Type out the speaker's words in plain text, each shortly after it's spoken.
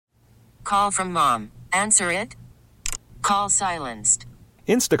Call from mom. Answer it. Call silenced.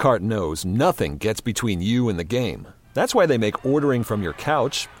 Instacart knows nothing gets between you and the game. That's why they make ordering from your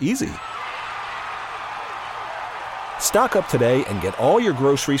couch easy. Stock up today and get all your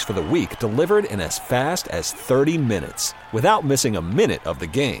groceries for the week delivered in as fast as 30 minutes without missing a minute of the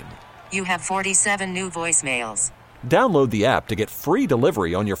game. You have 47 new voicemails. Download the app to get free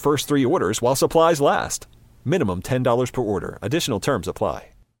delivery on your first 3 orders while supplies last. Minimum $10 per order. Additional terms apply.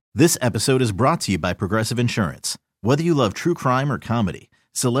 This episode is brought to you by Progressive Insurance. Whether you love true crime or comedy,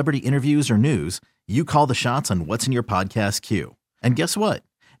 celebrity interviews or news, you call the shots on what's in your podcast queue. And guess what?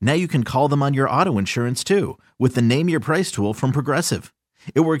 Now you can call them on your auto insurance too with the Name Your Price tool from Progressive.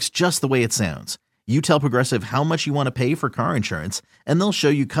 It works just the way it sounds. You tell Progressive how much you want to pay for car insurance, and they'll show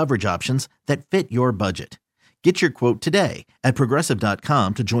you coverage options that fit your budget. Get your quote today at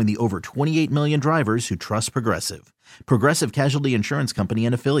Progressive.com to join the over 28 million drivers who trust Progressive. Progressive Casualty Insurance Company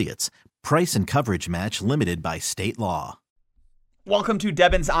and Affiliates. Price and coverage match limited by state law. Welcome to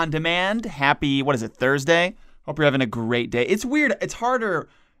Debbins On Demand. Happy, Thursday? Hope you're having a great day. It's weird. It's harder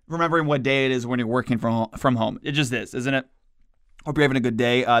remembering what day it is when you're working from home. It just is, isn't it? Hope you're having a good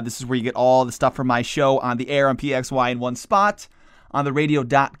day. This is where you get all the stuff from my show on the air on PXY in one spot, on the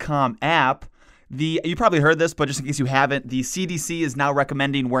radio.com app. You probably heard this, but just in case you haven't, the CDC is now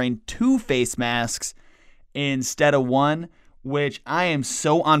recommending wearing 2 face masks instead of 1, which I am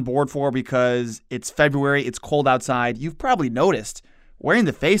so on board for because it's February, it's cold outside. You've probably noticed wearing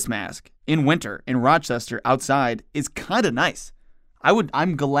the face mask in winter in Rochester outside is kind of nice.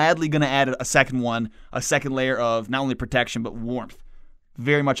 I'm gladly going to add a second one, a second layer of not only protection but warmth.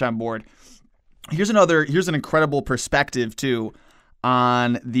 Very much on board. Here's an incredible perspective too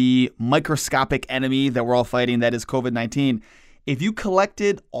on the microscopic enemy that we're all fighting, that is COVID-19. If you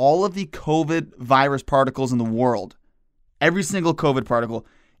collected all of the COVID virus particles in the world, every single COVID particle,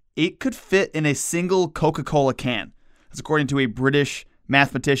 it could fit in a single Coca-Cola can. That's according to a British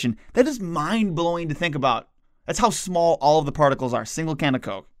mathematician. That is mind-blowing to think about. That's how small all of the particles are. Single can of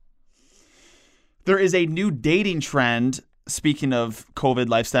Coke. There is a new dating trend. Speaking of COVID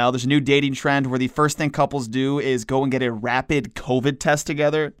lifestyle, there's a new dating trend where the first thing couples do is go and get a rapid COVID test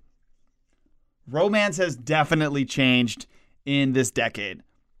together. Romance has definitely changed in this decade.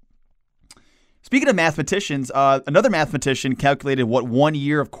 Speaking of mathematicians, another mathematician calculated what 1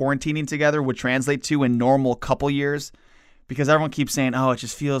 year of quarantining together would translate to in normal couple years, because everyone keeps saying, oh, it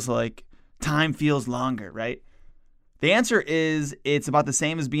just feels like time feels longer, right? The answer is it's about the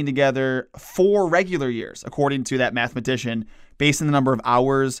same as being together 4 regular years, according to that mathematician, based on the number of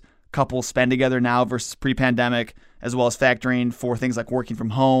hours couples spend together now versus pre-pandemic, as well as factoring for things like working from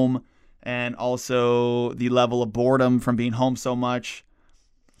home and also the level of boredom from being home so much.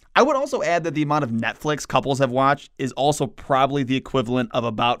 I would also add that the amount of Netflix couples have watched is also probably the equivalent of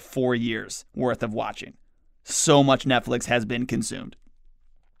about 4 years worth of watching. So much Netflix has been consumed.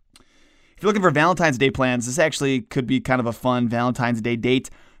 If you're looking for Valentine's Day plans, this actually could be kind of a fun Valentine's Day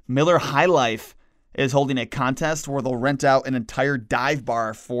date. Miller High Life is holding a contest where they'll rent out an entire dive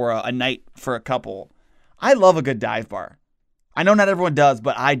bar for a night for a couple. I love a good dive bar. I know not everyone does,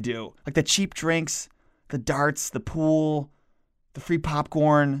 but I do. Like the cheap drinks, the darts, the pool, the free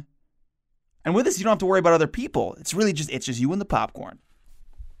popcorn. And with this, you don't have to worry about other people. It's just you and the popcorn.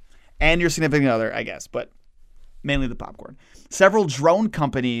 And your significant other, I guess, but mainly the popcorn. Several drone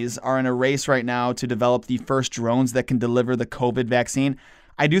companies are in a race right now to develop the first drones that can deliver the COVID vaccine.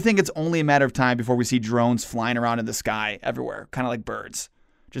 I do think it's only a matter of time before we see drones flying around in the sky everywhere, kind of like birds,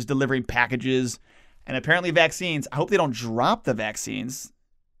 just delivering packages. And apparently vaccines, I hope they don't drop the vaccines.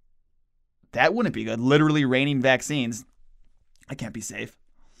 That wouldn't be good. Literally raining vaccines. I can't be safe.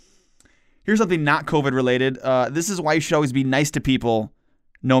 Here's something not COVID related. This is why you should always be nice to people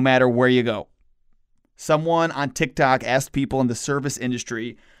no matter where you go. Someone on TikTok asked people in the service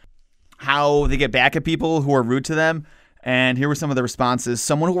industry how they get back at people who are rude to them. And here were some of the responses.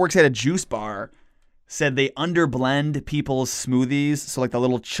 Someone who works at a juice bar said they underblend people's smoothies. So like the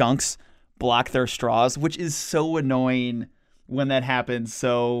little chunks block their straws, which is so annoying when that happens.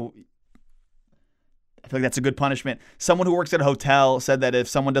 So I feel like that's a good punishment. Someone who works at a hotel said that if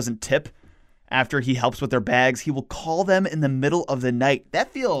someone doesn't tip after he helps with their bags, he will call them in the middle of the night.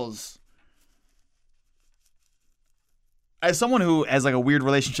 That feels... As someone who has like a weird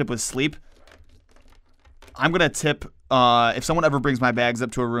relationship with sleep, I'm going to tip, if someone ever brings my bags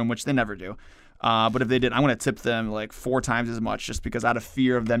up to a room, which they never do, but if they did, I'm going to tip them like 4 times as much just because out of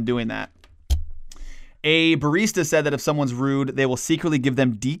fear of them doing that. A barista said that if someone's rude, they will secretly give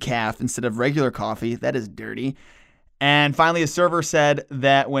them decaf instead of regular coffee. That is dirty. And finally, a server said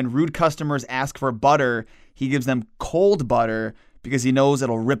that when rude customers ask for butter, he gives them cold butter because he knows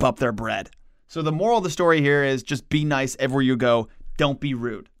it'll rip up their bread. So the moral of the story here is just be nice everywhere you go. Don't be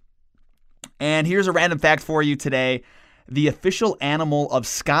rude. And here's a random fact for you today. The official animal of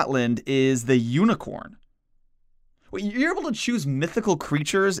Scotland is the unicorn. Well, you're able to choose mythical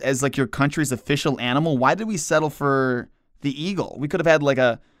creatures as like your country's official animal. Why did we settle for the eagle? We could have had like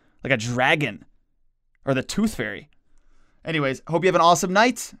a dragon or the tooth fairy. Anyways, hope you have an awesome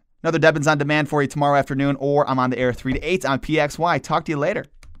night. Another Debbins on Demand for you tomorrow afternoon, or I'm on the air 3 to 8 on PXY. Talk to you later.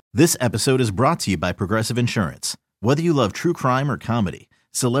 This episode is brought to you by Progressive Insurance. Whether you love true crime or comedy,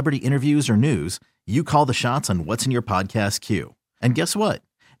 celebrity interviews or news, you call the shots on what's in your podcast queue. And guess what?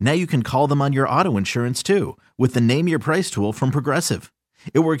 Now you can call them on your auto insurance too with the Name Your Price tool from Progressive.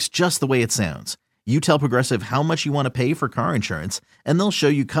 It works just the way it sounds. You tell Progressive how much you want to pay for car insurance, and they'll show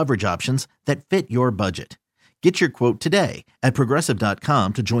you coverage options that fit your budget. Get your quote today at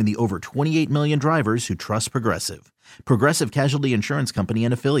Progressive.com to join the over 28 million drivers who trust Progressive. Progressive Casualty Insurance Company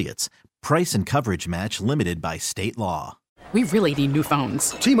and Affiliates. Price and coverage match limited by state law. We really need new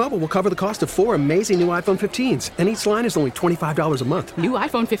phones. T-Mobile will cover the cost of 4 amazing new iPhone 15s, and each line is only $25 a month. New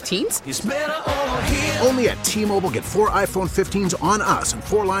iPhone 15s? It's better over here. Only at T-Mobile, get 4 iPhone 15s on us and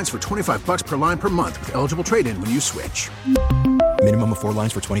 4 lines for $25 per line per month with eligible trade-in when you switch. Minimum of 4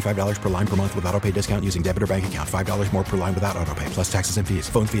 lines for $25 per line per month with autopay discount using debit or bank account. $5 more per line without autopay, plus taxes and fees.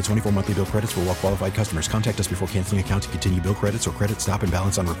 Phone fee at 24 monthly bill credits for well-qualified customers. Contact us before canceling account to continue bill credits or credit stop and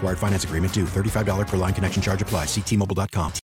balance on required finance agreement due. $35 per line connection charge applies. See T-Mobile.com.